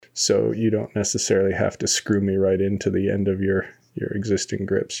So you don't necessarily have to screw me right into the end of your existing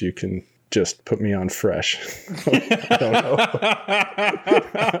grips. You can just put me on fresh. I don't know.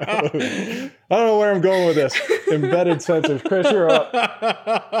 I don't know where I'm going with this. Embedded sensors. Chris, you're up.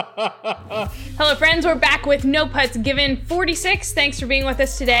 Hello, friends. We're back with No Putts Given 46. Thanks for being with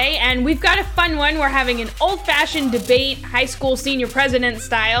us today. And we've got a fun one. We're having an old-fashioned debate, high school senior president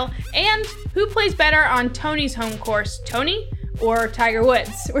style. And who plays better on Tony's home course, Tony or Tiger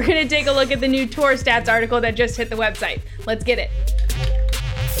Woods? We're going to take a look at the new Tour Stats article that just hit the website. Let's get it.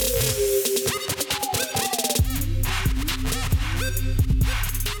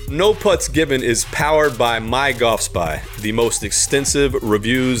 No Putts Given is powered by MyGolfSpy, the most extensive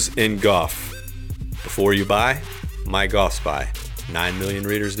reviews in golf. Before you buy, MyGolfSpy. 9 million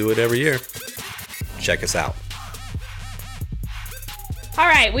readers do it every year. Check us out. All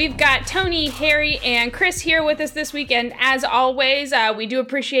right, we've got Tony, Harry, and Chris here with us this week, and as always, we do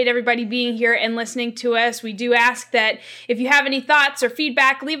appreciate everybody being here and listening to us. We do ask that if you have any thoughts or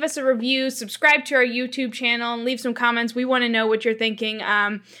feedback, leave us a review, subscribe to our YouTube channel, and leave some comments. We want to know what you're thinking.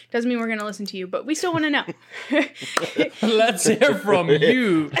 Doesn't mean we're going to listen to you, but we still want to know. Let's hear from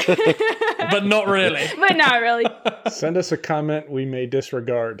you, but not really. But not really. Send us a comment we may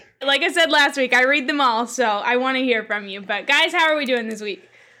disregard. Like I said last week, I read them all, so I want to hear from you. But guys, how are we doing this week?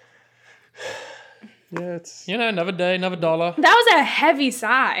 Yeah, it's... another day, another dollar. That was a heavy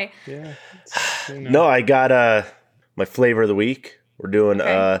sigh. Yeah. No, I got my flavor of the week. We're doing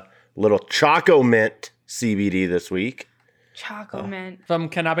a little Choco Mint CBD this week. Choco Mint. From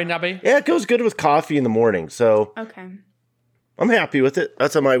Cannabis Nabby. Yeah, it goes good with coffee in the morning, so Okay. I'm happy with it.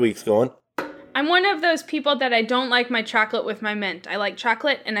 That's how my week's going. I'm one of those people that I don't like my chocolate with my mint. I like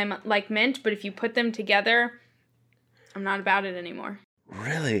chocolate and I like mint, but if you put them together, I'm not about it anymore.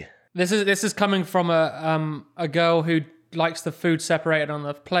 Really? This is coming from a girl who likes the food separated on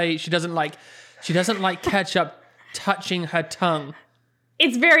the plate. She doesn't like ketchup touching her tongue.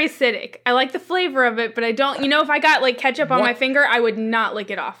 It's very acidic. I like the flavor of it, but I don't. If I got like ketchup on my finger, I would not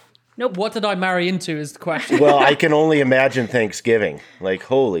lick it off. Nope. What did I marry into is the question. Well, I can only imagine Thanksgiving. Like,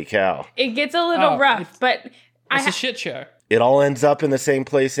 holy cow. It gets a little rough, but it's a shit show. It all ends up in the same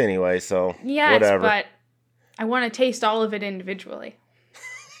place anyway, so yes, whatever. But I want to taste all of it individually.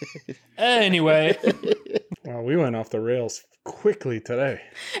 Anyway. Wow, we went off the rails quickly today.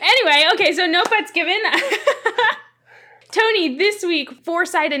 Anyway, okay, so no putts given. Tony, this week,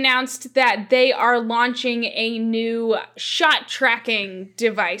 Foresight announced that they are launching a new shot tracking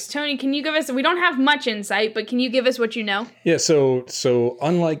device. Tony, can you give us, we don't have much insight, but can you give us what you know? Yeah, so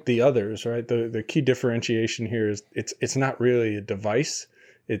unlike the others, right, the key differentiation here is it's not really a device.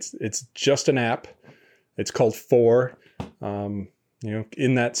 It's just an app. It's called Four.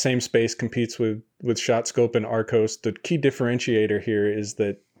 In that same space competes with ShotScope and Arccos. The key differentiator here is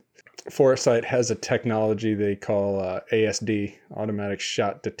that Foresight has a technology they call ASD, automatic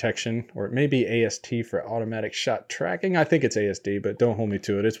shot detection, or it may be AST for automatic shot tracking. I think it's ASD, but don't hold me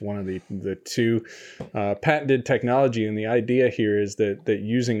to it. It's one of the two patented technology. And the idea here is that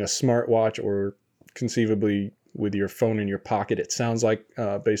using a smartwatch or conceivably with your phone in your pocket, it sounds like,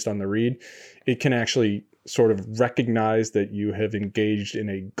 based on the read, it can actually sort of recognize that you have engaged in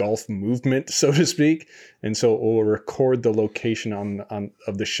a golf movement, so to speak. And so it will record the location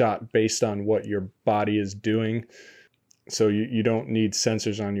of the shot based on what your body is doing. So you don't need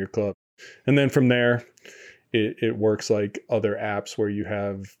sensors on your club. And then from there, it works like other apps where you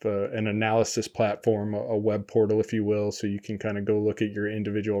have an analysis platform, a web portal, if you will, so you can kind of go look at your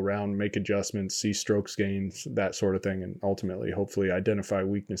individual round, make adjustments, see strokes gains, that sort of thing, and ultimately, hopefully, identify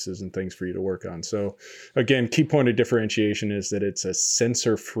weaknesses and things for you to work on. So again, key point of differentiation is that it's a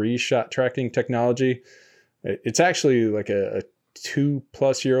sensor-free shot tracking technology. It's actually like a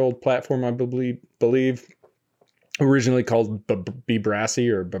 2+ year old platform, I believe. Originally called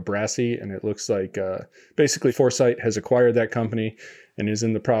Bebrassi, and it looks like basically Foresight has acquired that company and is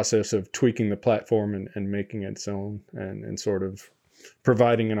in the process of tweaking the platform and making it its own and sort of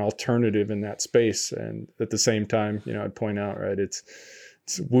providing an alternative in that space. And at the same time, I'd point out, right, it's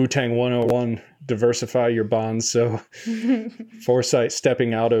Wu-Tang 101, diversify your bonds. So Foresight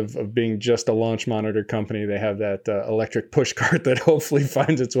stepping out of being just a launch monitor company. They have that electric push cart that hopefully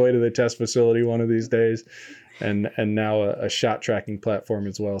finds its way to the test facility one of these days. And now a shot tracking platform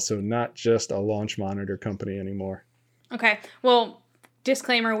as well. So not just a launch monitor company anymore. Okay. Well,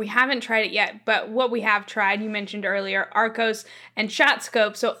 disclaimer, we haven't tried it yet, but what we have tried, you mentioned earlier, Arccos and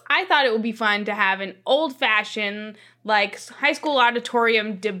ShotScope. So I thought it would be fun to have an old-fashioned, like, high school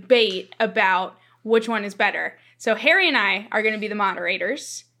auditorium debate about which one is better. So Harry and I are going to be the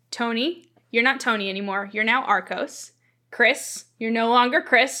moderators. Tony, you're not Tony anymore. You're now Arccos. Chris, you're no longer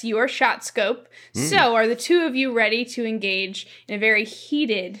Chris, you are Shot Scope. So are the two of you ready to engage in a very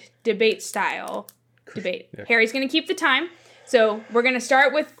heated debate style debate? Yeah. Harry's going to keep the time. So we're going to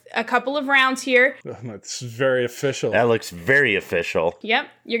start with a couple of rounds here. It's very official. That looks very official. Yep.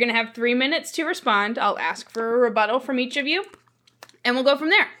 You're going to have 3 minutes to respond. I'll ask for a rebuttal from each of you, and we'll go from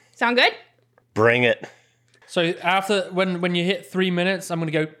there. Sound good? Bring it. So after when you hit 3 minutes, I'm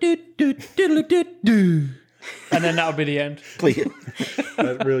gonna go do do do do do, and then that'll be the end. Please.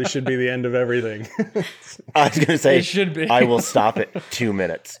 That really should be the end of everything. I was going to say, It should be. I will stop at 2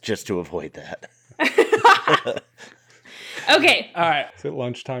 minutes just to avoid that. Okay. All right. Is it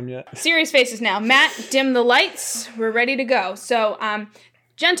lunchtime yet? Serious faces now. Matt, dim the lights. We're ready to go. So,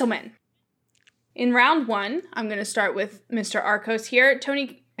 gentlemen, in round 1, I'm going to start with Mr. Arcos here.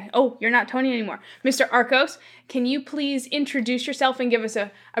 Tony, oh, you're not Tony anymore. Mr. Arcos, can you please introduce yourself and give us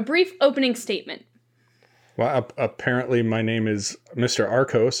a brief opening statement? Well, apparently my name is Mr.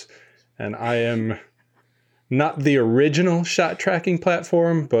 Arcos, and I am not the original shot tracking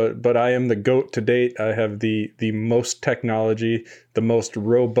platform, but I am the GOAT to date. I have the most technology, the most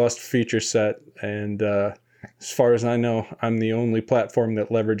robust feature set, and as far as I know, I'm the only platform that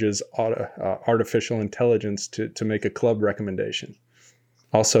leverages artificial intelligence to make a club recommendation.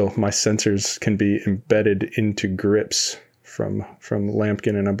 Also, my sensors can be embedded into grips from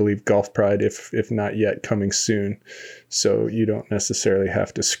Lampkin and I believe Golf Pride, if not yet, coming soon. So you don't necessarily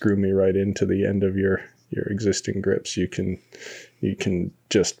have to screw me right into the end of your existing grips. You can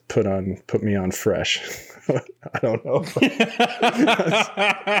just put me on fresh. I don't know. I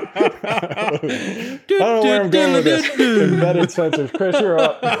don't know where I'm going with this. Embedded sensors. Chris, you're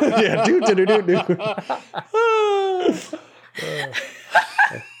up. Yeah,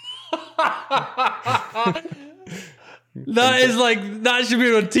 That should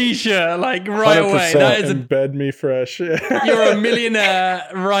be on a t-shirt, like right away. That is embed me fresh. you're a millionaire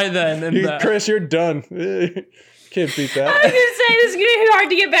right then. And Chris, you're done. Can't beat that. I was going to say, this is going to be hard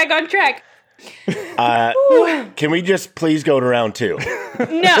to get back on track. Can we just please go to round 2?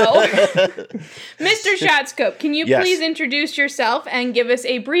 No. Mr. Shotscope, can you Yes. please introduce yourself and give us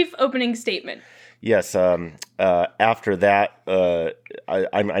a brief opening statement? Yes. After that,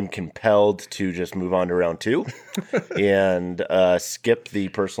 I'm compelled to just move on to round 2 and skip the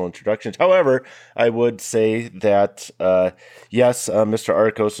personal introductions. However, I would say that yes, Mr.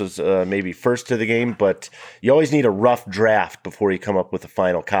 Arcos is maybe first to the game, but you always need a rough draft before you come up with a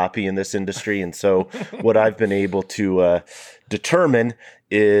final copy in this industry. And so, what I've been able to determine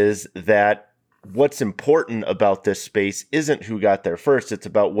is that what's important about this space isn't who got there first. It's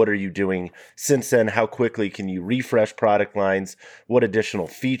about what are you doing since then? How quickly can you refresh product lines? What additional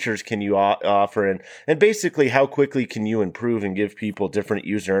features can you offer? And basically, how quickly can you improve and give people different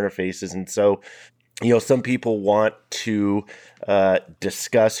user interfaces? And so, some people want to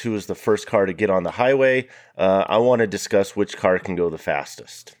discuss who is the first car to get on the highway. I want to discuss which car can go the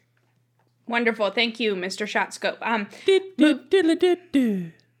fastest. Wonderful. Thank you, Mr. Shotscope.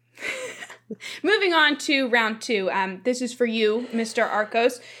 Moving on to round 2. This is for you, Mr.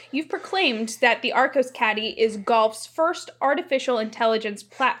 Arcos. You've proclaimed that the Arcos Caddy is golf's first artificial intelligence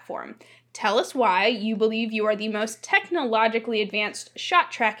platform. Tell us why you believe you are the most technologically advanced shot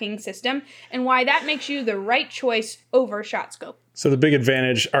tracking system and why that makes you the right choice over Shotscope. So the big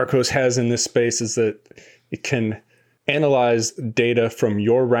advantage Arcos has in this space is that it can analyze data from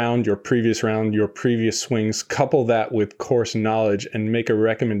your round, your previous swings, couple that with course knowledge, and make a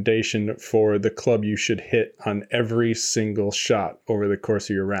recommendation for the club you should hit on every single shot over the course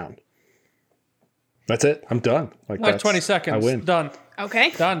of your round. That's it. I'm done. Like 20 seconds. I win. Done.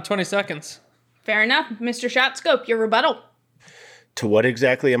 Okay. Done. 20 seconds. Fair enough. Mr. Shotscope, your rebuttal. To what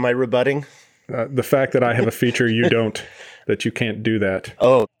exactly am I rebutting? The fact that I have a feature you don't, that you can't do that.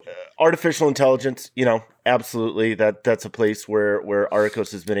 Oh, artificial intelligence, absolutely. That's a place where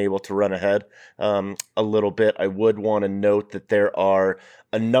Arcos has been able to run ahead a little bit. I would want to note that there are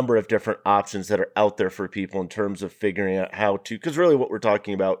a number of different options that are out there for people in terms of figuring out how to, because really what we're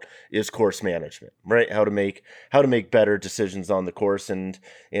talking about is course management, right? How to make better decisions on the course. And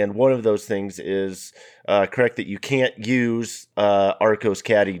one of those things is correct that you can't use Arcos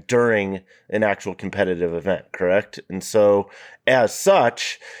Caddy during an actual competitive event, correct? And so as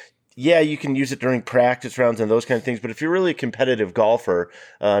such, yeah, you can use it during practice rounds and those kind of things. But if you're really a competitive golfer,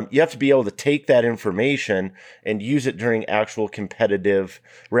 you have to be able to take that information and use it during actual competitive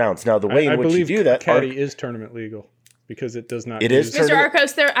rounds. Now, the way in which you do that, Caddy is tournament legal because it does not. It is Mr.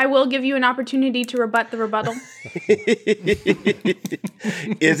 Arcos, I will give you an opportunity to rebut the rebuttal.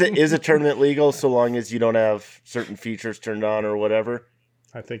 Is it tournament legal so long as you don't have certain features turned on or whatever?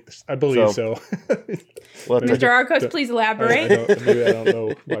 I believe so. Well, Mr. Arcos, please elaborate. Maybe I don't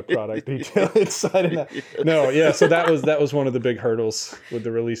know my product detail inside of that. No, yeah. So that was one of the big hurdles with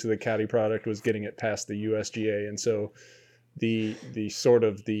the release of the Caddy product, was getting it past the USGA. And so the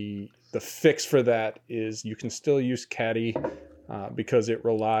fix for that is you can still use Caddy because it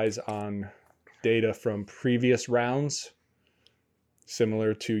relies on data from previous rounds,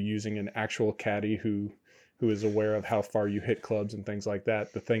 similar to using an actual caddy who is aware of how far you hit clubs and things like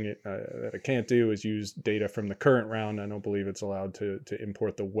that. The thing that it can't do is use data from the current round. I don't believe it's allowed to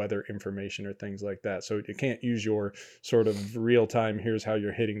import the weather information or things like that. So it can't use your sort of real time, here's how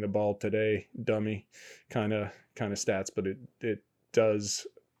you're hitting the ball today, dummy kind of stats, but it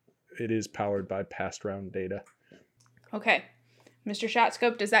is powered by past round data. Okay. Mr.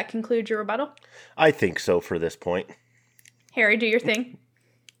 ShotScope, does that conclude your rebuttal? I think so for this point. Harry, do your thing.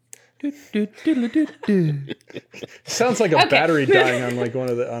 Sounds like a battery dying on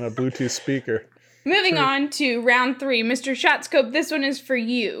on a Bluetooth speaker. Moving on to round 3. Mr. ShotScope, this one is for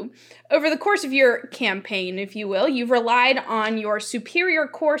you. Over the course of your campaign, if you will, you've relied on your superior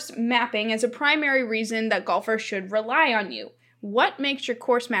course mapping as a primary reason that golfers should rely on you. What makes your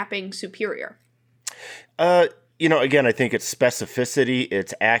course mapping superior? Again, I think it's specificity,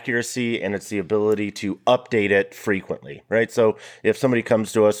 it's accuracy, and it's the ability to update it frequently, right? So if somebody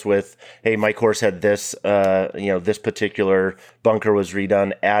comes to us with, hey, my course had this, this particular bunker was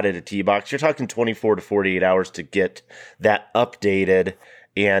redone, added a tee box, you're talking 24 to 48 hours to get that updated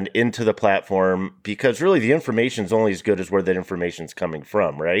and into the platform, because really the information is only as good as where that information is coming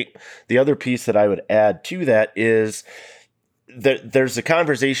from, right? The other piece that I would add to that is there's a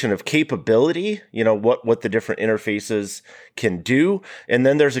conversation of capability, what the different interfaces can do. And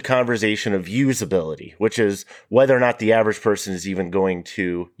then there's a conversation of usability, which is whether or not the average person is even going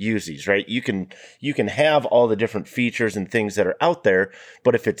to use these, right? You can have all the different features and things that are out there,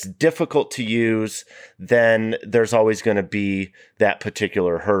 but if it's difficult to use, then there's always going to be that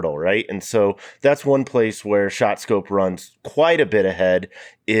particular hurdle, right? And so that's one place where ShotScope runs quite a bit ahead,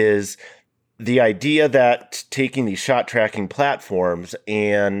 is the idea that taking these shot tracking platforms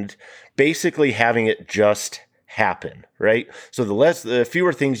and basically having it just happen, right? So the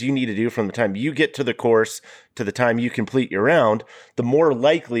fewer things you need to do from the time you get to the course to the time you complete your round, the more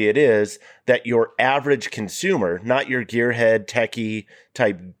likely it is that your average consumer, not your gearhead techie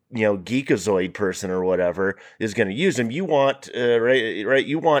type, geekazoid person or whatever, is going to use them. You want, right?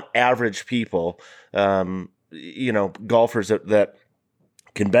 You want average people, golfers that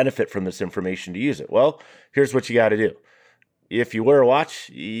can benefit from this information to use it. Well, here's what you got to do. If you wear a watch,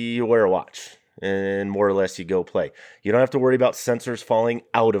 you wear a watch, and more or less you go play. You don't have to worry about sensors falling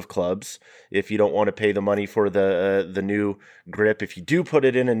out of clubs if you don't want to pay the money for the new grip. If you do put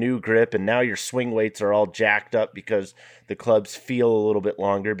it in a new grip and now your swing weights are all jacked up because the clubs feel a little bit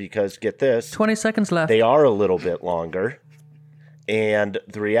longer, because get this, 20 seconds left. They are a little bit longer. And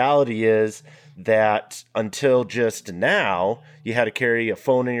the reality is that until just now, you had to carry a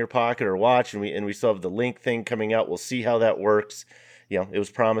phone in your pocket or watch, and we still have the Link thing coming out. We'll see how that works. It was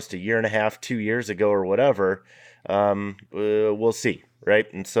promised 1.5 years, 2 years ago or whatever. We'll see,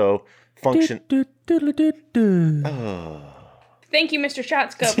 right? And so function. Thank you, Mr.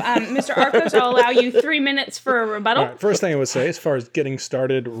 ShotScope. Mr. Arcos, I'll allow you 3 minutes for a rebuttal. All right, first thing I would say, as far as getting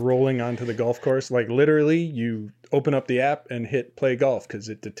started rolling onto the golf course, like literally you open up the app and hit play golf because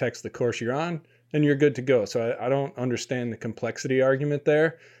it detects the course you're on and you're good to go. So I don't understand the complexity argument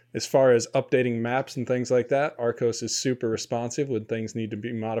there. As far as updating maps and things like that, Arcos is super responsive when things need to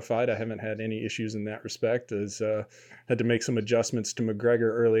be modified. I haven't had any issues in that respect. Had to make some adjustments to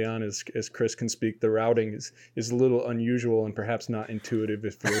McGregor early on, as Chris can speak. The routing is a little unusual and perhaps not intuitive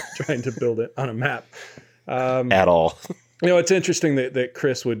if we're trying to build it on a map. At all. It's interesting that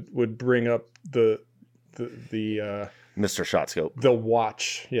Chris would bring up the Mr. ShotScope. The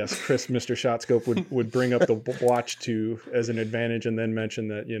watch. Yes, Chris, Mr. ShotScope would bring up the watch as an advantage, and then mention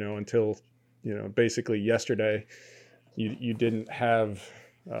that, until, basically yesterday, you didn't have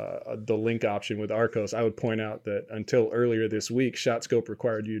the link option with Arcos. I would point out that until earlier this week, ShotScope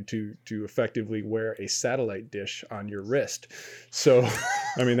required you to effectively wear a satellite dish on your wrist. So,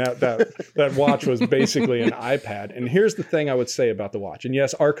 I mean, that watch was basically an iPad. And here's the thing I would say about the watch. And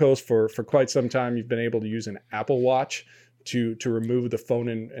yes, Arcos, for quite some time, you've been able to use an Apple Watch to remove the phone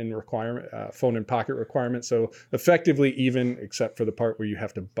in pocket requirement. So effectively, even except for the part where you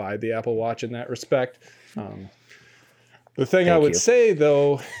have to buy the Apple Watch in that respect. The thing I would say,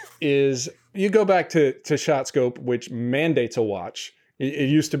 though, is you go back to ShotScope, which mandates a watch. It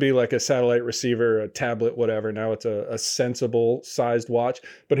used to be like a satellite receiver, a tablet, whatever. Now it's a sensible sized watch.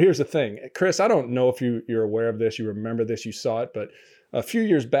 But here's the thing, Chris, I don't know if you're aware of this, you remember this, you saw it, but a few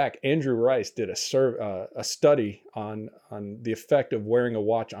years back, Andrew Rice did a study on the effect of wearing a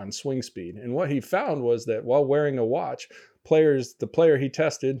watch on swing speed. And what he found was that while wearing a watch, the player he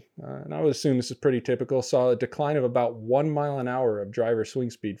tested, and I would assume this is pretty typical, saw a decline of about 1 mile an hour of driver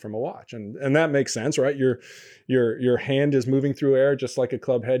swing speed from a watch. And that makes sense, right? Your hand is moving through air just like a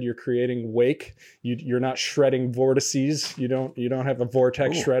club head. You're creating wake. You're not shredding vortices. You don't have a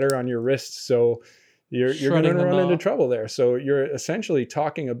vortex shredder on your wrist. So you're going to run into trouble there. So you're essentially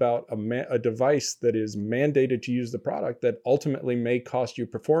talking about a device that is mandated to use the product that ultimately may cost you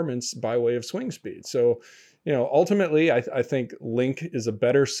performance by way of swing speed. So, ultimately, I think Link is a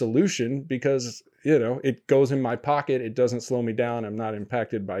better solution because, it goes in my pocket. It doesn't slow me down. I'm not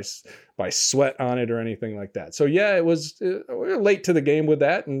impacted by sweat on it or anything like that. So yeah, we're late to the game with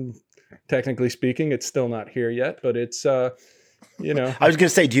that. And technically speaking, it's still not here yet, but it's, I was going to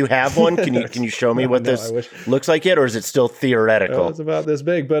say, do you have one? Can you show me what this looks like yet, or is it still theoretical? It's about this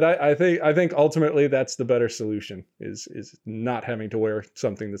big, but I think ultimately that's the better solution is not having to wear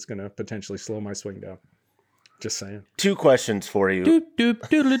something that's going to potentially slow my swing down. Just saying. 2 questions for you. Doop, doop,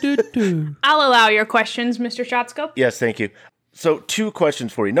 doodle-doo-doo. I'll allow your questions, Mr. Shotscope. Yes, thank you. So 2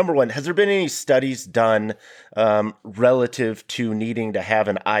 questions for you. Number 1, has there been any studies done relative to needing to have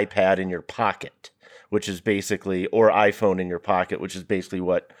an iPad in your pocket, which is basically, or iPhone in your pocket, which is basically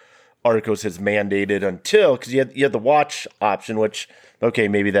what Arccos has mandated until, because you had the watch option, which, okay,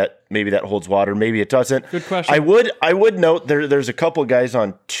 maybe that holds water, maybe it doesn't. Good question. I would note there's a couple guys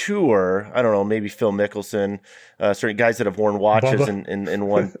on tour. I don't know, maybe Phil Mickelson, certain guys that have worn watches and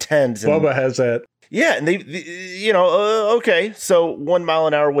 110s. Bubba has that. Yeah, and okay, so 1 mile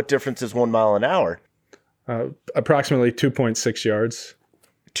an hour. What difference is 1 mile an hour? Approximately 2.6 yards.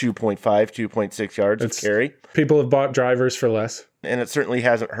 2.5, 2.6 yards of carry. People have bought drivers for less. And it certainly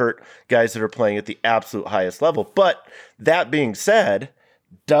hasn't hurt guys that are playing at the absolute highest level. But that being said,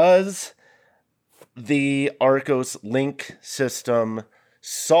 does the Arccos Link system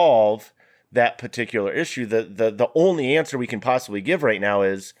solve that particular issue? The only answer we can possibly give right now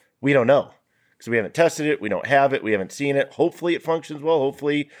is we don't know. Because we haven't tested it, we don't have it, we haven't seen it. Hopefully it functions well.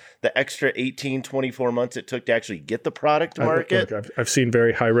 Hopefully the extra 18, 24 months it took to actually get the product to market. Look, I've seen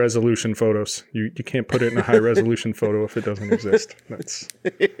very high resolution photos. You can't put it in a high resolution photo if it doesn't exist.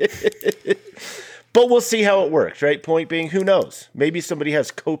 But we'll see how it works, right? Point being, who knows? Maybe somebody has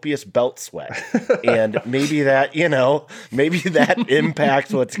copious belt sweat, and maybe that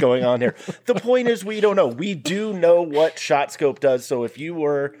impacts what's going on here. The point is, we don't know. We do know what ShotScope does. So if you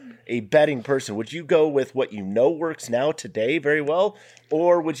were a betting person, would you go with what you know works now today very well?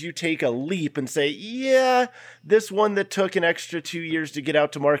 Or would you take a leap and say, yeah, this one that took an extra 2 years to get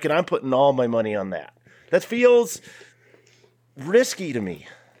out to market, I'm putting all my money on that? That feels risky to me.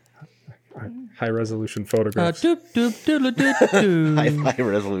 High resolution photographs. High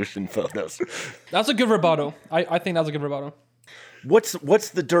resolution photos. That's a good rebuttal. I think that's a good rebuttal. What's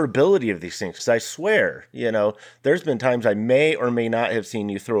the durability of these things? Because I swear, there's been times I may or may not have seen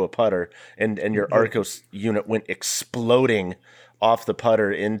you throw a putter and your Arccos unit went exploding off the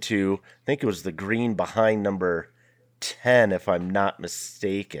putter into, I think it was the green behind number 10, if I'm not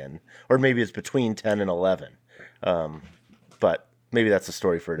mistaken. Or maybe it's between 10 and 11. But maybe that's a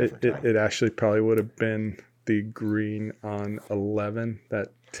story for a different time. It actually probably would have been the green on 11. That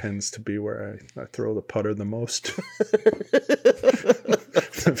tends to be where I throw the putter the most.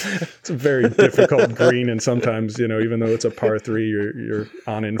 It's a very difficult green, and sometimes, even though it's a par 3, you're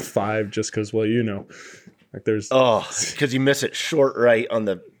on in 5 just because, like there's... Oh, because you miss it short right on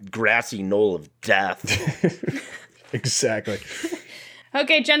the grassy knoll of death. Exactly.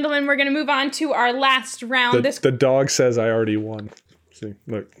 Okay, gentlemen, we're going to move on to our last round. The dog says I already won. See,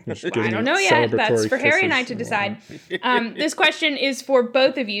 look, I don't know yet. That's for Harry and I to decide. This question is for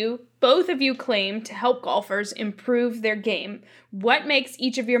both of you. Both of you claim to help golfers improve their game. What makes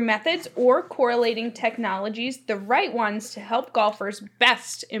each of your methods or correlating technologies the right ones to help golfers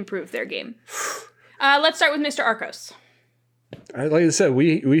best improve their game? Let's start with Mr. Arccos. Like I said,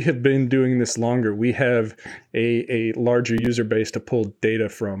 we have been doing this longer. We have a larger user base to pull data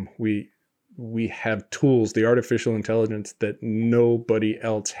from. We have tools, the artificial intelligence that nobody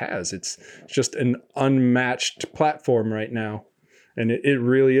else has. It's just an unmatched platform right now. And it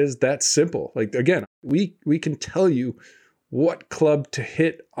really is that simple. Like, again, we can tell you what club to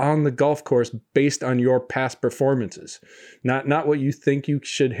hit on the golf course based on your past performances. Not what you think you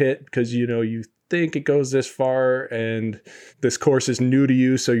should hit because, you think it goes this far and this course is new to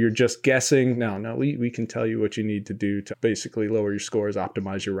you, so you're just guessing. No, we can tell you what you need to do to basically lower your scores,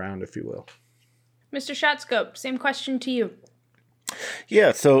 optimize your round, if you will. Mr. Shotscope, same question to you.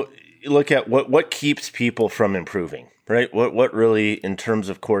 Yeah, so look at what keeps people from improving, right? What really, in terms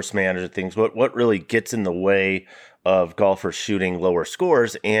of course management things, what really gets in the way of golfers shooting lower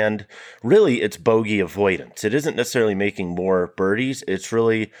scores? And really, it's bogey avoidance. It isn't necessarily making more birdies. It's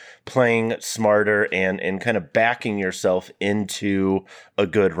really playing smarter and kind of backing yourself into a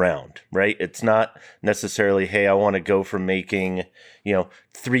good round, right? It's not necessarily, hey, I want to go from making,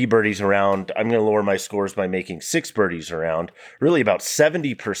 3 birdies around, I'm going to lower my scores by making 6 birdies around. Really about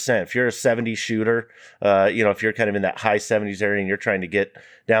 70%. If you're a 70 shooter, if you're kind of in that high 70s area and you're trying to get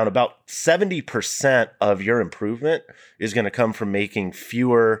down, about 70% of your improvement is going to come from making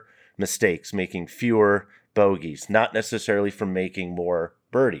fewer mistakes, making fewer bogeys, not necessarily from making more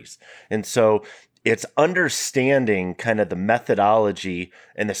birdies. And so it's understanding kind of the methodology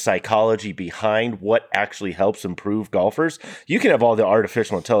and the psychology behind what actually helps improve golfers. You can have all the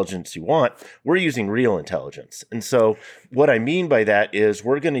artificial intelligence you want. We're using real intelligence. And so what I mean by that is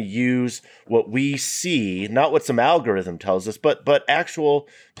we're going to use what we see, not what some algorithm tells us, but actual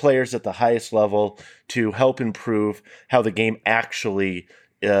players at the highest level to help improve how the game actually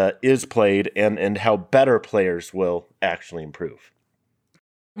is played and how better players will actually improve.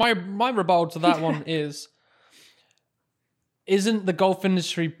 My rebuttal to that one isn't the golf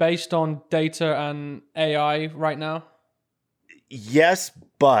industry based on data and AI right now? Yes,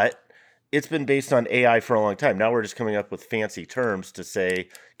 but it's been based on AI for a long time. Now we're just coming up with fancy terms to say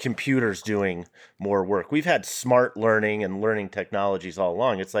computers doing more work. We've had smart learning and learning technologies all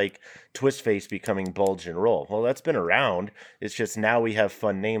along. It's like twist face becoming bulge and roll. Well, that's been around. It's just now we have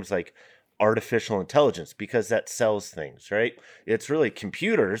fun names like artificial intelligence because that sells things, right? It's really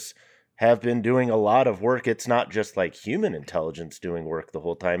computers have been doing a lot of work. It's not just like human intelligence doing work the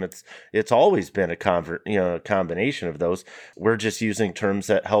whole time. It's always been a combination of those. We're just using terms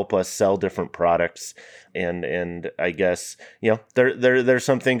that help us sell different products. And I guess, there's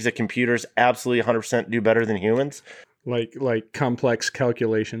some things that computers absolutely 100% do better than humans. Like complex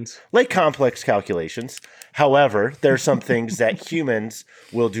calculations. However, there's some things that humans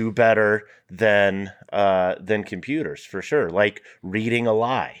will do better than computers for sure. Like reading a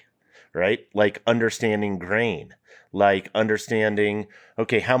lie, right? Like understanding grain, like understanding,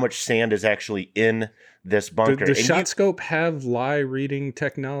 okay, how much sand is actually in this bunker. Does ShotScope have lie reading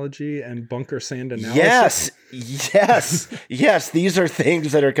technology and bunker sand analysis? Yes. These are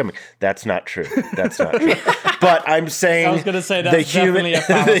things that are coming. That's not true. But I'm saying I was going to say that's definitely a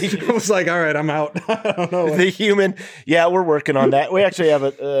fallacy. I was like, all right, I'm out. I don't know. The human, we're working on that. We actually have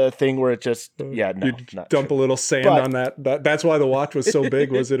a thing where it just, you dump a little sand on that. That's why the watch was so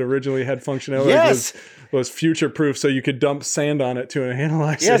big. Was it originally had functionality? Yes. Was future proof, so you could dump sand on it to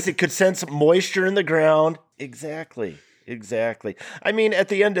analyze it. Yes, it could sense moisture in the ground. Exactly. I mean, at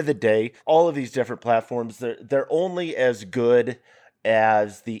the end of the day, all of these different platforms, they're only as good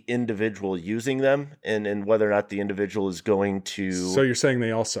as the individual using them and whether or not the individual is going to... So you're saying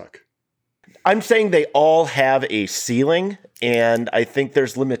they all suck? I'm saying they all have a ceiling, and I think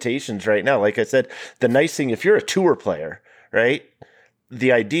there's limitations right now. Like I said, the nice thing, if you're a tour player, right?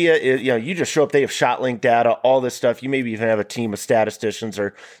 The idea is, you just show up, they have ShotLink data, all this stuff. You maybe even have a team of statisticians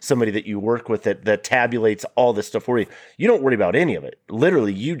or somebody that you work with that tabulates all this stuff for you. You don't worry about any of it.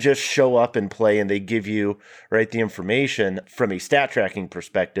 Literally, you just show up and play and they give you, right, the information from a stat tracking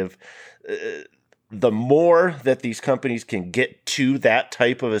perspective. The more that these companies can get to that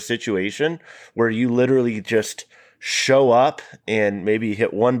type of a situation where you literally just show up and maybe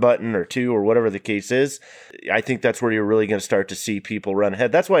hit one button or two or whatever the case is, I think that's where you're really going to start to see people run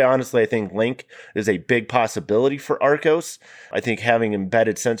ahead. That's why, honestly, I think Link is a big possibility for Arccos. I think having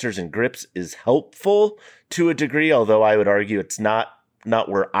embedded sensors and grips is helpful to a degree, although I would argue it's not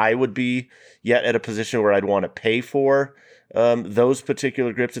where I would be yet at a position where I'd want to pay for those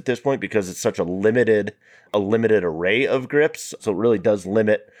particular grips at this point because it's such a limited array of grips. So it really does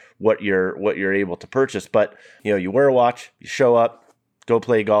limit what you're able to purchase. But you wear a watch, you show up, go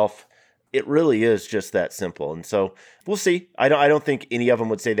play golf. It really is just that simple. And so we'll see. I don't think any of them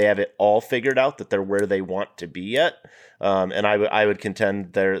would say they have it all figured out, that they're where they want to be yet. And I would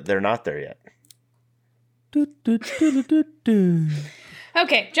contend they're not there yet.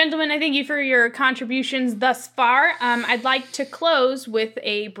 Okay, gentlemen, I thank you for your contributions thus far. I'd like to close with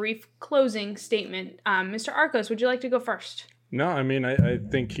a brief closing statement. Mr. Arccos, would you like to go first? No, I mean, I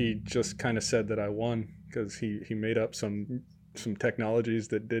think he just kind of said that I won because he made up some some technologies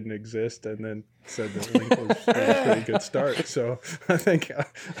that didn't exist, and then said that Link was a pretty good start. So I think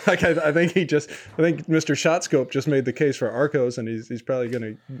Mr. ShotScope just made the case for Arcos, and he's probably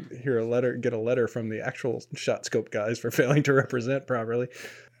going to get a letter from the actual ShotScope guys for failing to represent properly.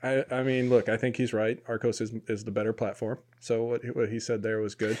 I mean, look, I think he's right. Arcos is the better platform. So what he said there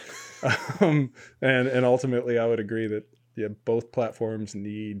was good. And ultimately, I would agree that both platforms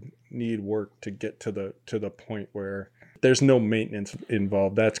need work to get to the point where there's no maintenance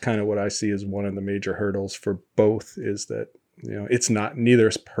involved. That's kind of what I see as one of the major hurdles for both, is that it's not, neither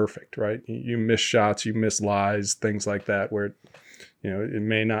is perfect, right? You miss shots, you miss lies, things like that, where it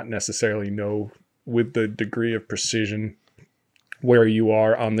may not necessarily know with the degree of precision where you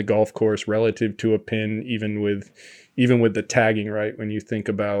are on the golf course relative to a pin, even with the tagging, right? When you think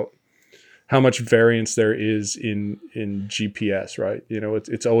about how much variance there is in GPS, right?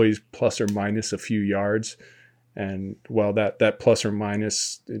 It's always plus or minus a few yards. And while that plus or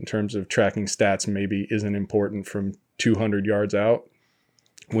minus in terms of tracking stats maybe isn't important from 200 yards out,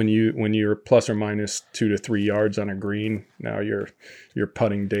 when you're plus or minus 2 to 3 yards on a green, now your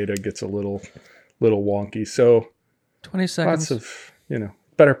putting data gets a little wonky. So 20 seconds. Lots of,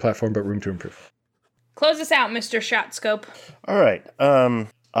 better platform, but room to improve. Close us out, Mr. ShotScope. All right.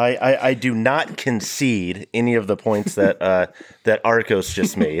 I do not concede any of the points that that Arcos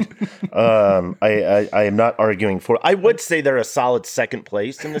just made. I am not arguing for. I would say they're a solid second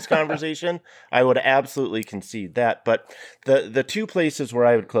place in this conversation. I would absolutely concede that. But the two places where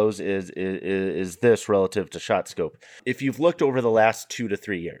I would close is this relative to ShotScope. If you've looked over the last 2 to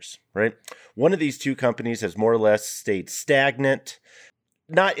 3 years, right, one of these two companies has more or less stayed stagnant,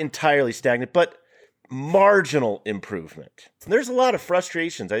 not entirely stagnant, but marginal improvement. There's a lot of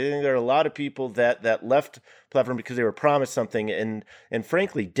frustrations. I think there are a lot of people that left platform because they were promised something and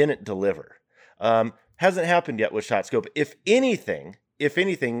frankly didn't deliver. Hasn't happened yet with ShotScope. If anything,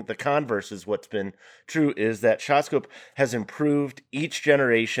 the converse is what's been true, is that ShotScope has improved each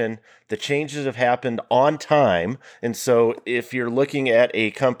generation. The changes have happened on time. And so if you're looking at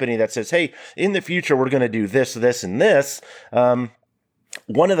a company that says, hey, in the future, we're going to do this, this, and this,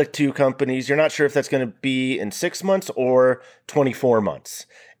 one of the two companies, you're not sure if that's going to be in 6 months or 24 months.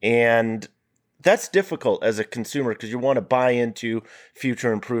 And that's difficult as a consumer because you want to buy into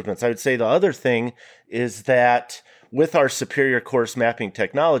future improvements. I would say the other thing is that with our superior course mapping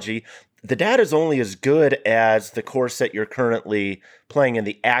technology, the data is only as good as the course that you're currently playing and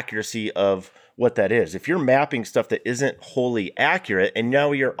the accuracy of what that is. If you're mapping stuff that isn't wholly accurate and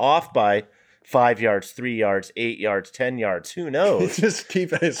now you're off by 5 yards, 3 yards, 8 yards, 10 yards, who knows? Just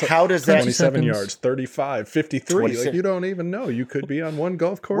keep it. How does that 27 yards, 35, 53? Like, you don't even know. You could be on one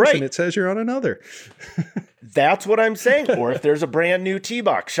golf course right, and it says you're on another. That's what I'm saying. Or if there's a brand new tee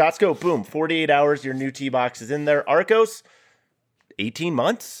box, ShotScope, boom, 48 hours, your new tee box is in there. Arcos, 18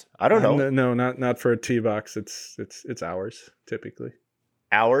 months? I don't know. No, not for a tee box. It's hours typically.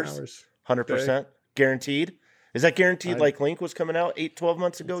 Hours. 100% guaranteed. Is that guaranteed like Link was coming out 12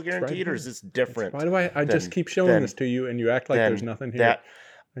 months ago guaranteed, right, or is this different? Why do I just keep showing this to you and you act like there's nothing here?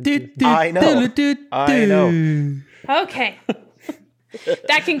 I know. Okay.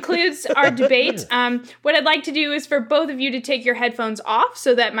 That concludes our debate. What I'd like to do is for both of you to take your headphones off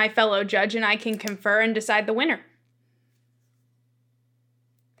so that my fellow judge and I can confer and decide the winner.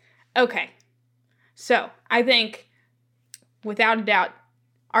 Okay. So I think, without a doubt,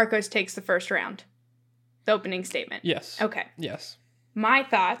 Arcos takes the first round. The opening statement. Yes. Okay. Yes. My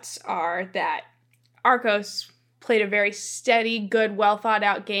thoughts are that Arcos played a very steady, good, well thought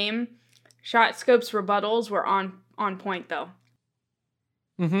out game. ShotScope's rebuttals were on point though.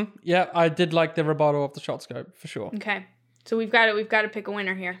 Mm-hmm. Yeah, I did like the rebuttal of the ShotScope for sure. Okay. So we've got to pick a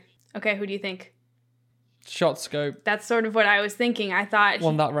winner here. Okay, who do you think? ShotScope. That's sort of what I was thinking. I thought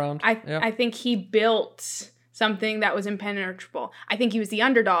won that round. I think he built something that was impenetrable. I think he was the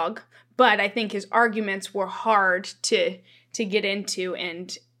underdog, but I think his arguments were hard to get into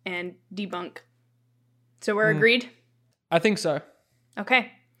and debunk. So we're agreed? I think so.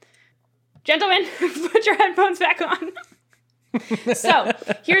 Okay. Gentlemen, put your headphones back on. So,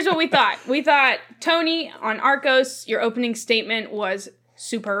 here's what we thought. We thought, Tony, on Arcos, your opening statement was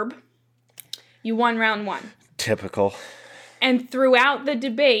superb. You won round one. Typical. And throughout the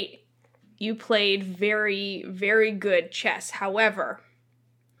debate, you played very, very good chess. However,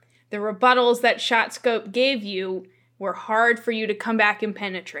 the rebuttals that ShotScope gave you were hard for you to come back and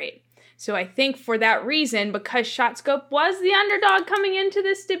penetrate. So I think for that reason, because ShotScope was the underdog coming into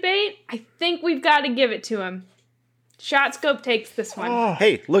this debate, I think we've got to give it to him. ShotScope takes this one.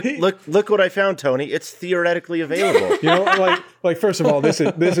 Hey, look what I found, Tony. It's theoretically available. You know, like first of all, this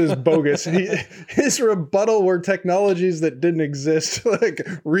is bogus. His rebuttal were technologies that didn't exist, like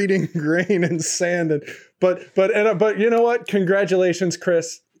reading grain and sand. But you know what? Congratulations,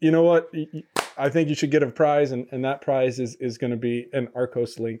 Chris. You know what? I think you should get a prize, and that prize is going to be an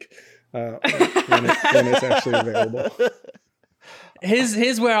Arcos link when it's actually available.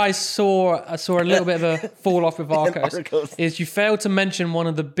 Here's where I saw a little bit of a fall off with Arcos. Is you failed to mention one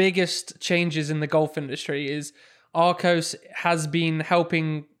of the biggest changes in the golf industry is Arcos has been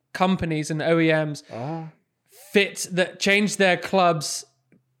helping companies and OEMs change their clubs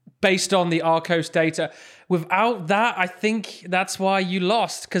based on the Arcos data. Without that, I think that's why you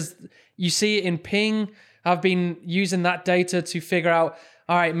lost, because you see it in Ping. I've been using that data to figure out,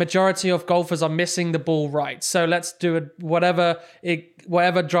 all right, majority of golfers are missing the ball right. So let's do whatever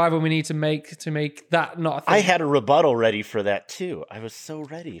driver we need to make that not a thing. I had a rebuttal ready for that too. I was so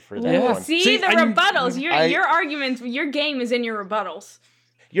ready for that one. See the rebuttals. Your arguments, your game is in your rebuttals.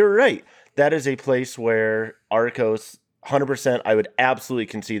 You're right. That is a place where Arcos, 100%, I would absolutely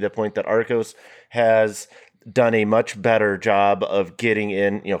concede the point that Arcos has done a much better job of getting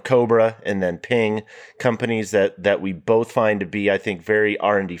in, Cobra and then Ping, companies that we both find to be, I think, very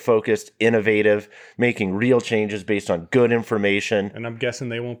R&D focused, innovative, making real changes based on good information. And I'm guessing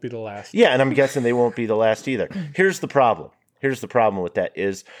they won't be the last. Yeah, and I'm guessing they won't be the last either. Here's the problem with that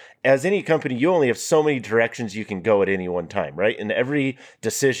is, as any company, you only have so many directions you can go at any one time, right? And every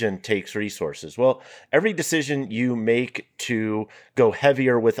decision takes resources. Well, every decision you make to go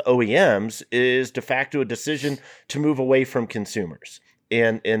heavier with OEMs is de facto a decision to move away from consumers.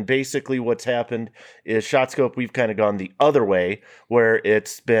 And basically what's happened is ShotScope, we've kind of gone the other way, where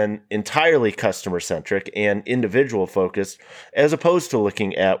it's been entirely customer-centric and individual-focused, as opposed to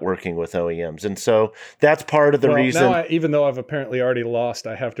looking at working with OEMs. And so that's part of the reason. Now, even though I've apparently already lost,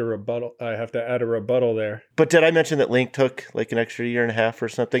 I have to add a rebuttal there. But did I mention that Link took like an extra year and a half or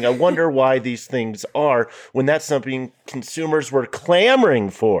something? I wonder why these things are, when that's something consumers were clamoring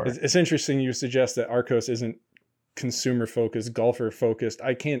for. It's interesting you suggest that Arcos isn't consumer focused, golfer focused.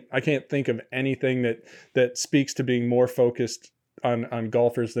 I can't think of anything that speaks to being more focused on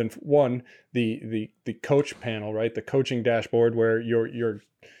golfers than one, the coach panel, right? The coaching dashboard where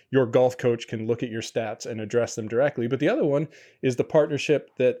your golf coach can look at your stats and address them directly. But the other one is the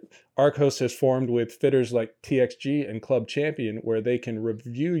partnership that Arcos has formed with fitters like TXG and Club Champion, where they can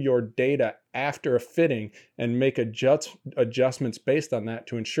review your data after a fitting and make adjustments based on that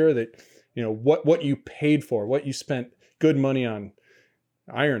to ensure that what you paid for, what you spent good money on.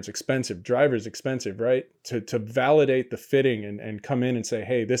 Irons expensive, drivers expensive, right? To validate the fitting and come in and say,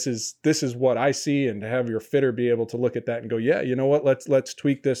 hey, this is what I see, and to have your fitter be able to look at that and go, yeah, you know what, let's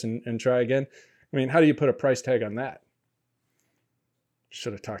tweak this and try again. I mean, how do you put a price tag on that?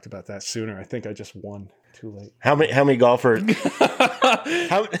 Should have talked about that sooner. I think I just won. Too late. How many golfers?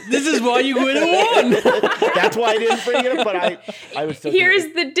 This is why you would have won. That's why I didn't bring it up, but I was still.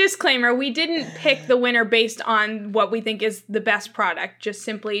 Here's the disclaimer. We didn't pick the winner based on what we think is the best product, just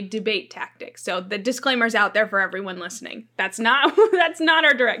simply debate tactics. So the disclaimer's out there for everyone listening. That's not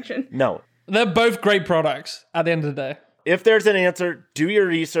our direction. No. They're both great products at the end of the day. If there's an answer, do your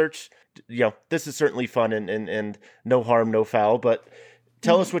research. This is certainly fun and no harm, no foul, but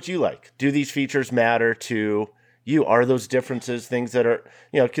tell us what you like. Do these features matter to you? Are those differences things that are,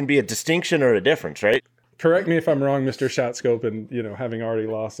 can be a distinction or a difference, right? Correct me if I'm wrong, Mr. ShotScope, and having already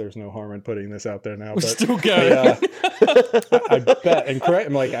lost, there's no harm in putting this out there now. We're still going. I bet, and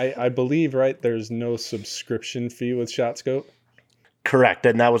correct, I believe, right, there's no subscription fee with ShotScope. Correct,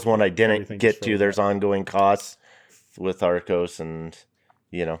 and that was one I didn't get to. There's ongoing costs with Arcos, and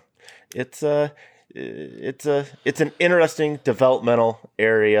it's an interesting developmental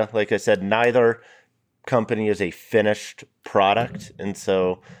area. Like I said, neither company is a finished product. And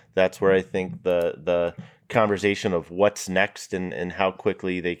so that's where I think the conversation of what's next and how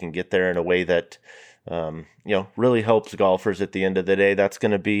quickly they can get there in a way that, really helps golfers at the end of the day. That's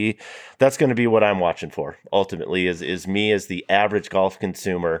going to be what I'm watching for ultimately is me as the average golf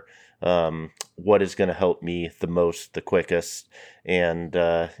consumer. What is going to help me the most, the quickest, and,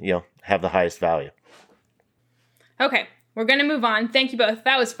 have the highest value. Okay, we're going to move on. Thank you both.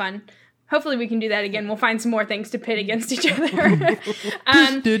 That was fun. Hopefully we can do that again. We'll find some more things to pit against each other.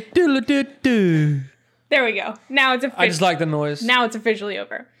 There we go. Now it's official. I just like the noise. Now it's officially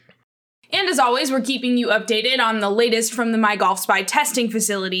over. And as always, we're keeping you updated on the latest from the MyGolfSpy testing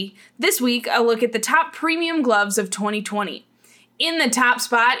facility. This week, a look at the top premium gloves of 2020. In the top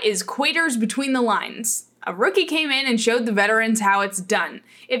spot is Quater's Between the Lines. A rookie came in and showed the veterans how it's done.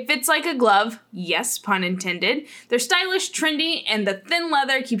 It fits like a glove, yes, pun intended. They're stylish, trendy, and the thin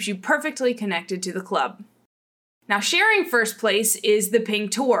leather keeps you perfectly connected to the club. Now, sharing first place is the Ping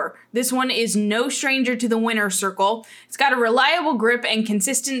Tour. This one is no stranger to the winner's circle. It's got a reliable grip and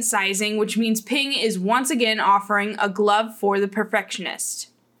consistent sizing, which means Ping is once again offering a glove for the perfectionist.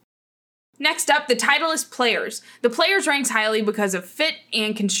 Next up, the Titleist Players. The Players ranks highly because of fit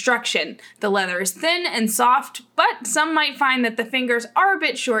and construction. The leather is thin and soft, but some might find that the fingers are a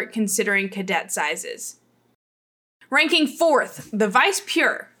bit short considering cadet sizes. Ranking 4th, the Vice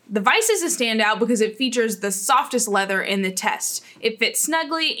Pure. The Vice is a standout because it features the softest leather in the test. It fits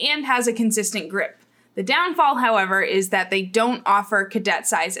snugly and has a consistent grip. The downfall, however, is that they don't offer cadet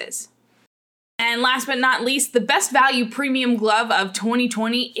sizes. And last but not least, the best value premium glove of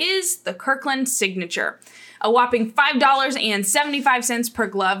 2020 is the Kirkland Signature. A whopping $5.75 per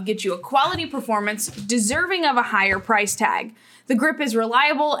glove gets you a quality performance deserving of a higher price tag. The grip is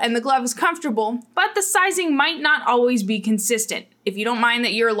reliable and the glove is comfortable, but the sizing might not always be consistent. If you don't mind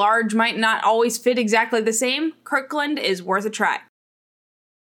that your large might not always fit exactly the same, Kirkland is worth a try.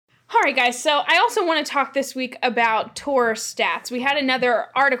 Alright guys, so I also want to talk this week about tour stats. We had another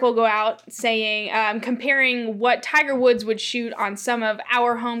article go out saying, comparing what Tiger Woods would shoot on some of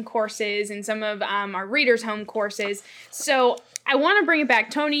our home courses and some of our readers' home courses. So I want to bring it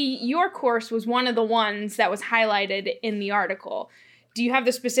back. Tony, your course was one of the ones that was highlighted in the article. Do you have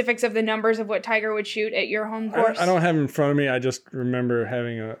the specifics of the numbers of what Tiger would shoot at your home course? I don't have it in front of me. I just remember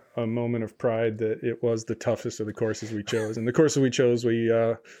having a moment of pride that it was the toughest of the courses we chose. And the courses we chose,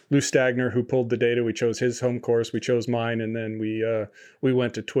 Lou Stagner, who pulled the data, we chose his home course, we chose mine, and then we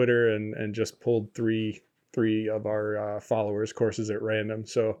went to Twitter and just pulled three of our followers' courses at random.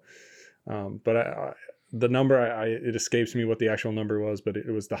 So, but the number, it escapes me what the actual number was, but it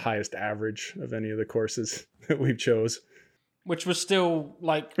was the highest average of any of the courses that we chose. Which was still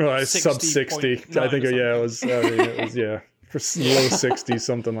like sub 60. I think, yeah, it was for low 60,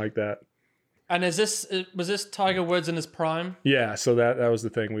 something like that. And was this Tiger Woods in his prime? Yeah, so that was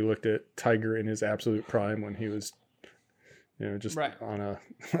the thing. We looked at Tiger in his absolute prime when he was, just on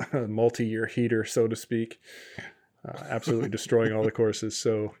a multi-year heater, so to speak. Absolutely destroying all the courses.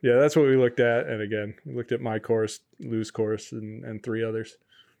 So, yeah, that's what we looked at. And again, we looked at my course, Lou's course, and three others.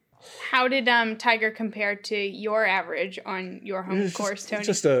 How did Tiger compare to your average on your home course, Tony?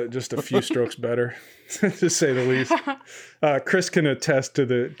 Just a few strokes better, to say the least. Chris can attest to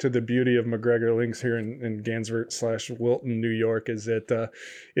the beauty of McGregor Links here in Gansevoort/Wilton, New York. Is that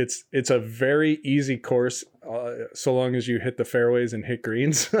it's a very easy course so long as you hit the fairways and hit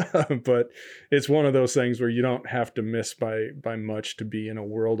greens. But it's one of those things where you don't have to miss by much to be in a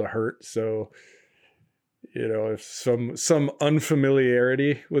world of hurt. So, if some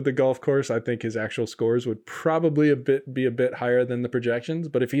unfamiliarity with the golf course, I think his actual scores would probably be a bit higher than the projections.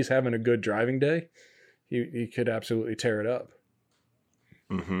 But if he's having a good driving day, he could absolutely tear it up.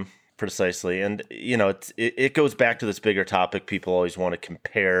 Mm-hmm. Precisely. And, it goes back to this bigger topic. People always want to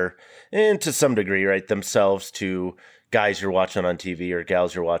compare, and to some degree, right, themselves to guys you're watching on TV or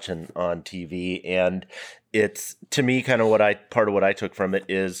gals you're watching on TV. And it's, to me, kind of part of what I took from it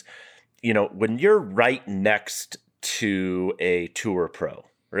is, when you're right next to a tour pro,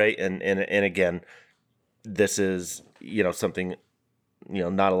 right? And again, this is, something,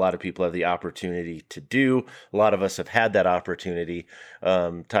 not a lot of people have the opportunity to do. A lot of us have had that opportunity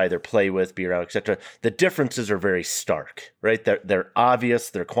to either play with, be around, etc. The differences are very stark, right? They're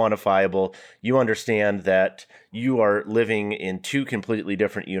obvious, they're quantifiable. You understand that you are living in two completely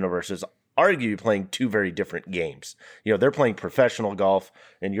different universes, arguably playing two very different games. They're playing professional golf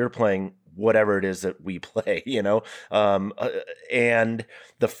and you're playing whatever it is that we play, and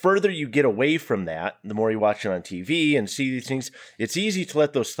the further you get away from that, the more you watch it on TV and see these things, it's easy to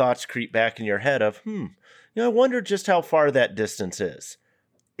let those thoughts creep back in your head of, I wonder just how far that distance is.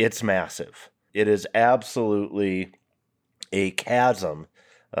 It's massive. It is absolutely a chasm.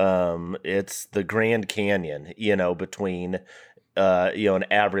 It's the Grand Canyon, between an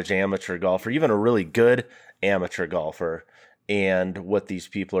average amateur golfer, even a really good amateur golfer, and what these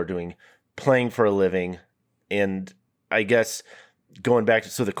people are doing, playing for a living. And I guess going back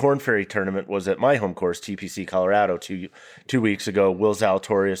to, the Korn Ferry tournament was at my home course, TPC Colorado, two weeks ago. Will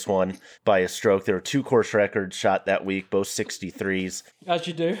Zalatoris won by a stroke. There were two course records shot that week, both 63s. As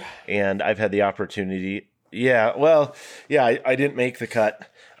you do. And I've had the opportunity. I didn't make the cut.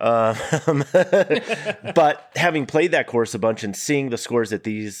 But having played that course a bunch and seeing the scores that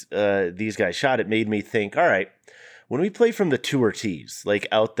these guys shot, it made me think, all right, when we play from the tour tees, like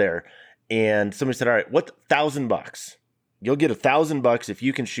out there, and somebody said, all right, what $1,000? you'll get $1,000 if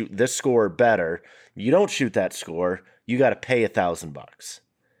you can shoot this score better. You don't shoot that score, you got to pay $1,000.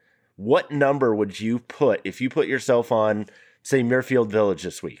 What number would you put if you put yourself on, say, Muirfield Village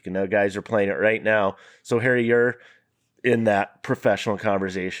this week? And now guys are playing it right now. So Harry, you're in that professional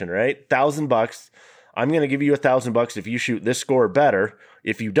conversation, right? $1,000. I'm going to give you $1,000 if you shoot this score better.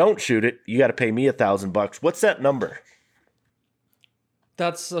 If you don't shoot it, you got to pay me $1,000. What's that number?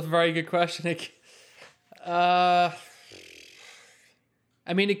 That's a very good question, Nick. I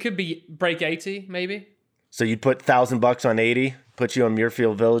mean, it could be break 80, maybe. So you'd put $1,000 on 80, put you on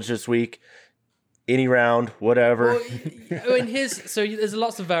Muirfield Village this week, any round, whatever. Well, there's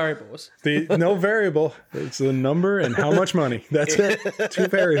lots of variables. No variable. It's the number and how much money. That's it. 2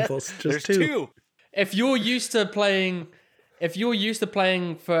 variables. Just There's two. If you're used to playing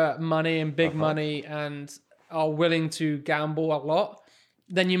for money and big money and are willing to gamble a lot,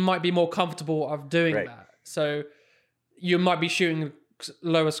 then you might be more comfortable of doing that. So you might be shooting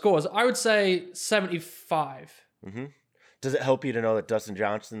lower scores. I would say 75. Mm-hmm. Does it help you to know that Dustin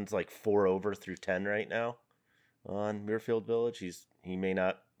Johnson's like 4 over through 10 right now on Muirfield Village? He may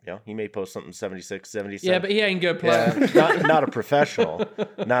not, he may post something 76, 77. Yeah, but he ain't a good player. Yeah, not a professional,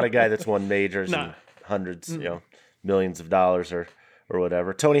 not a guy that's won majors and hundreds, millions of dollars or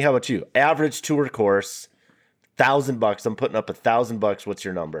whatever. Tony, how about you? Average tour course, $1,000. I'm putting up $1,000. What's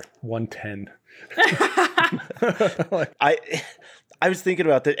your number? 110. I was thinking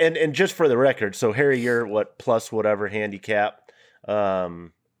about that, and just for the record, so Harry, you're what, plus whatever handicap?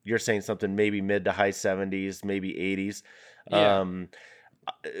 You're saying something maybe mid to high 70s, maybe 80s. Yeah.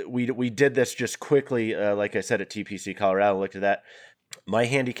 We did this just quickly, like I said, at TPC Colorado. Looked at that. My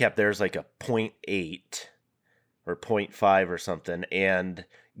handicap there is like a 0.8 or 0.5 or something, and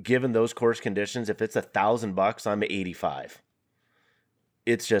given those course conditions, if it's $1,000, I'm at 85.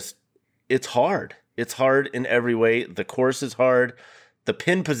 It's hard. It's hard in every way. The course is hard. The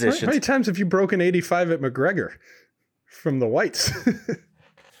pin position. How many times have you broken 85 at McGregor from the whites?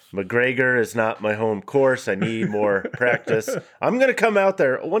 McGregor is not my home course. I need more practice. I'm going to come out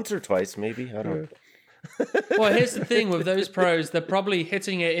there once or twice, maybe. I don't know. Well, here's the thing with those pros. They're probably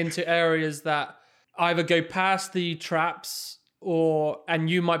hitting it into areas that either go past the traps and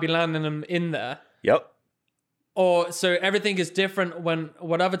you might be landing them in there. Yep. Or so everything is different when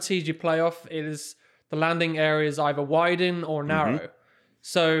whatever tees you play off, the landing area is either widen or narrow. Mm-hmm.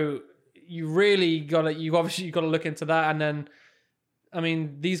 So you obviously got to look into that. And then, I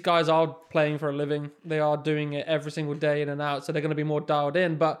mean, these guys are playing for a living. They are doing it every single day in and out. So they're going to be more dialed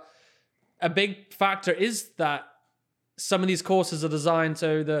in. But a big factor is that some of these courses are designed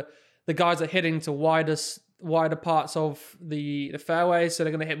so the guys are hitting to wider parts of the fairway. So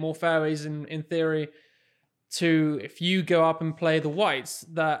they're going to hit more fairways in theory. To if you go up and play the whites,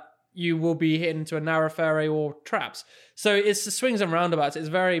 that you will be hitting to a narrow fairway or traps. So it's the swings and roundabouts. It's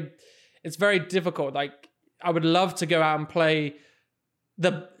very difficult. Like I would love to go out and play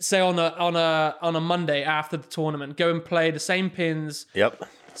on a Monday after the tournament, go and play the same pins,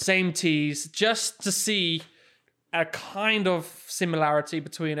 same tees, just to see a kind of similarity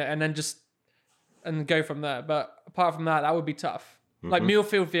between it, and then and go from there. But apart from that would be tough. Mm-hmm. Like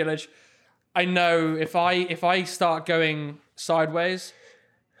Muirfield Village. I know if I start going sideways,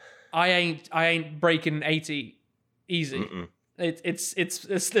 I ain't breaking 80 easy. Mm-mm.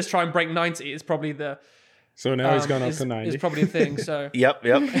 It's let's try and break 90. It's probably the so now he's gone up to 90. It's probably a thing. So yep.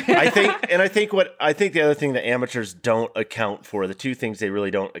 I think the other thing that amateurs don't account for, the two things they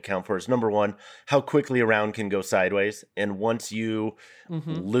really don't account for, is number one, how quickly a round can go sideways, and once you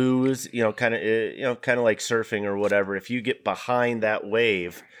lose, kind of like surfing or whatever, if you get behind that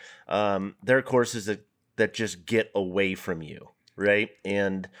wave. There are courses that just get away from you, right?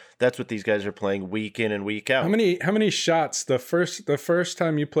 And that's what these guys are playing week in and week out. How many shots the first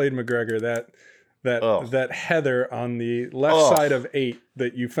time you played McGregor, that heather on the left side of 8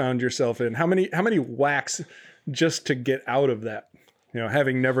 that you found yourself in? How many whacks just to get out of that?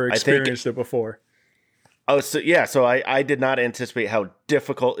 Having never experienced it before. Oh, so yeah. So I did not anticipate how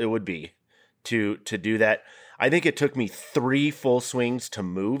difficult it would be to do that. I think it took me 3 full swings to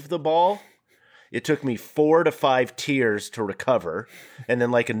move the ball. It took me 4 to 5 tiers to recover, and then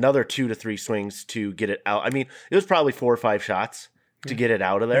like another 2 to 3 swings to get it out. I mean, it was probably 4 or 5 shots to get it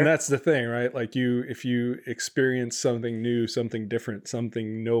out of there. And that's the thing, right? Like if you experience something new, something different,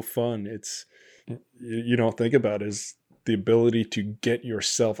 something no fun, you don't think about is the ability to get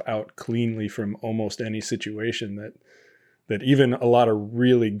yourself out cleanly from almost any situation that even a lot of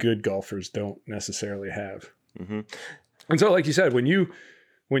really good golfers don't necessarily have. Mm-hmm. And so, like you said, when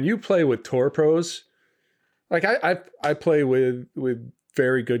you play with tour pros, like I play with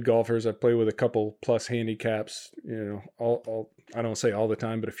very good golfers. I play with a couple plus handicaps, all I don't say all the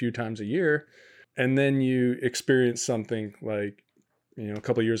time, but a few times a year. And then you experience something like, a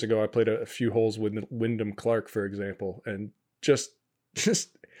couple of years ago, I played a few holes with Wyndham Clark, for example, and just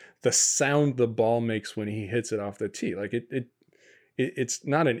the sound the ball makes when he hits it off the tee. Like it's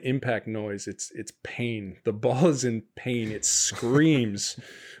not an impact noise. It's pain. The ball is in pain. It screams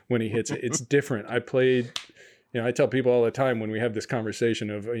when he hits it. It's different. I played, I tell people all the time when we have this conversation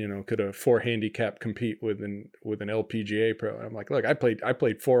of, could a 4 handicap compete with an LPGA pro? And I'm like, look, I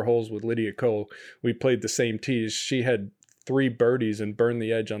played 4 holes with Lydia Ko. We played the same tees. She had 3 birdies and burned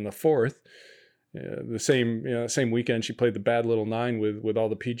the edge on the 4th. The same weekend she played the bad little 9 with all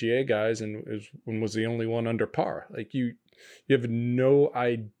the PGA guys and was the only one under par. Like you have no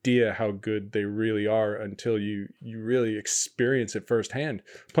idea how good they really are until you really experience it firsthand.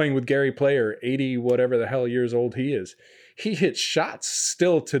 Playing with Gary Player, 80 whatever the hell years old he is, he hits shots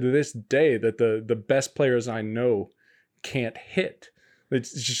still to this day that the best players I know can't hit.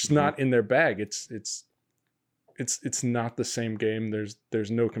 It's just not in their bag. It's not the same game. There's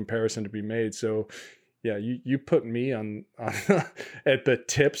no comparison to be made. So yeah, you put me on at the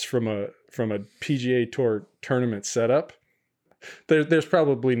tips from a PGA Tour tournament setup. There's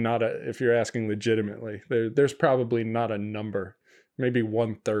probably not if you're asking legitimately, there's probably not a number, maybe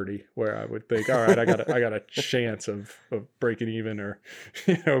 130 where I would think, all right, I got a chance of breaking even or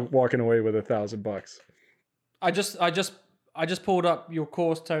walking away with $1,000. I just pulled up your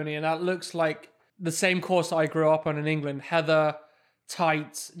course, Tony, and that looks like the same course I grew up on in England. Heather,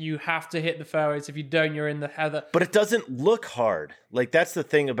 tight, you have to hit the fairways. If you don't, you're in the heather. But it doesn't look hard. Like, that's the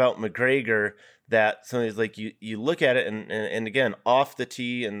thing about McGregor, that somebody's like, you look at it and again, off the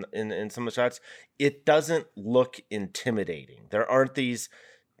tee and some of the shots, it doesn't look intimidating. There aren't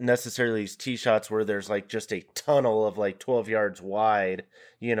necessarily these tee shots where there's like just a tunnel of like 12 yards wide,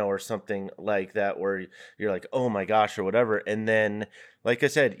 or something like that, where you're like, oh my gosh, or whatever. And then, like I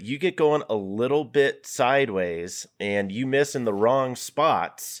said, you get going a little bit sideways and you miss in the wrong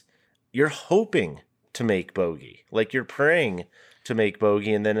spots. You're hoping to make bogey, like you're praying to make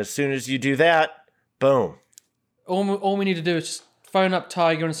bogey. And then as soon as you do that, boom. All we need to do is just phone up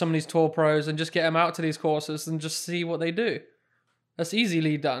Tiger and some of these tour pros and just get them out to these courses and just see what they do. That's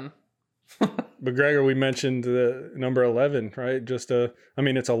easily done. McGregor, we mentioned the number 11, right? It's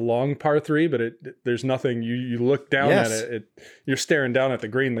a long par 3, but there's nothing. You look down at it, you're staring down at the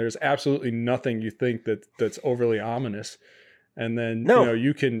green. There's absolutely nothing you think that's overly ominous, and then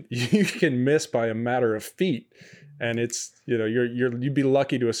you can miss by a matter of feet, and it's you'd be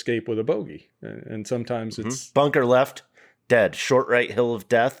lucky to escape with a bogey, and sometimes it's bunker left, dead, short right, hill of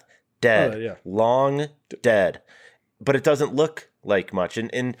death, dead, long, dead, but it doesn't look like much.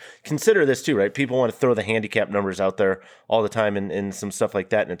 And consider this too, right? People want to throw the handicap numbers out there all the time and some stuff like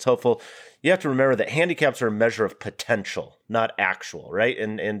that, and it's helpful. You have to remember that handicaps are a measure of potential, not actual, right?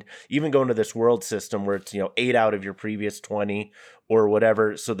 And even going to this world system where it's 8 out of your previous 20 or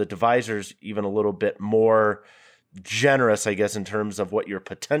whatever, so the divisor's even a little bit more generous, I guess, in terms of what your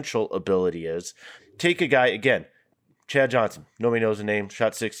potential ability is. Take a guy, again, Chad Johnson, nobody knows the name,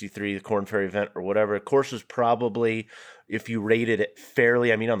 shot 63, the Corn Ferry event or whatever. Of course, was probably, if you rated it fairly,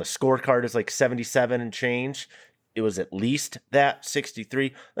 on the scorecard is like 77 and change. It was at least that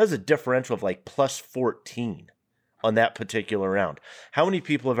 63. That's a differential of like plus 14 on that particular round. How many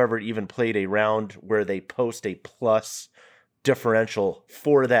people have ever even played a round where they post a plus differential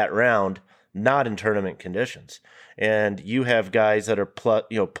for that round, not in tournament conditions? And you have guys that are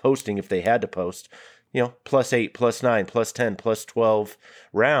posting, if they had to post, plus 8, plus 9, plus 10, plus 12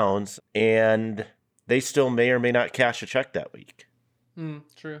 rounds, and they still may or may not cash a check that week.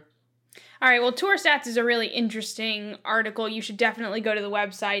 True. All right, well, Tour Stats is a really interesting article. You should definitely go to the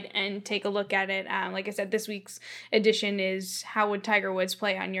website and take a look at it. Like I said, this week's edition is How Would Tiger Woods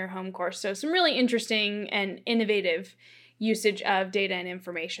Play on Your Home Course? So some really interesting and innovative usage of data and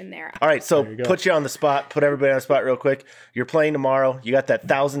information there. All right, so put you on the spot, put everybody on the spot real quick. You're playing tomorrow. You got that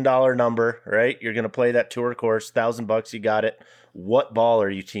 $1,000 number, right? You're going to play that tour course, $1,000, you got it. What ball are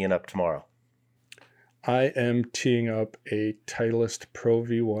you teeing up tomorrow? I am teeing up a Titleist Pro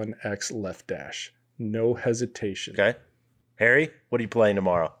V1X left dash. No hesitation. Okay. Harry, what are you playing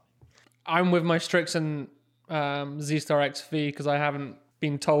tomorrow? I'm with my Strixon Z-Star XV because I haven't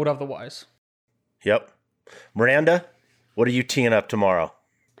been told otherwise. Yep. Miranda, what are you teeing up tomorrow?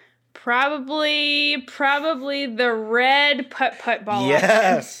 Probably the red putt ball.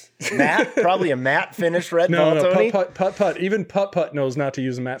 Yes. Matte, probably a matte finish red ball, Tony? Putt. Even putt knows not to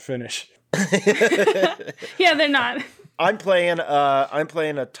use a matte finish. Yeah, they're not. I'm playing a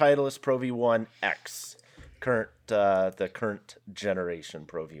Titleist Pro V1X. the current generation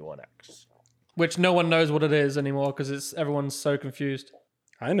Pro V1X. Which no one knows what it is anymore because everyone's so confused.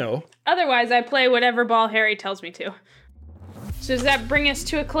 I know. Otherwise, I play whatever ball Harry tells me to. So does that bring us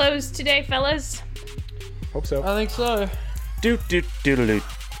to a close today, fellas? Hope so. I think so. Do do do do do.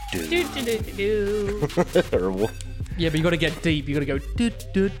 Do do do do do. Or what? Yeah, but you got to get deep. You got to go do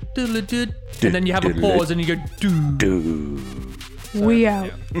do do do, and then you have a pause and you go do. Do. We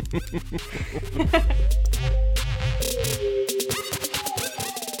out.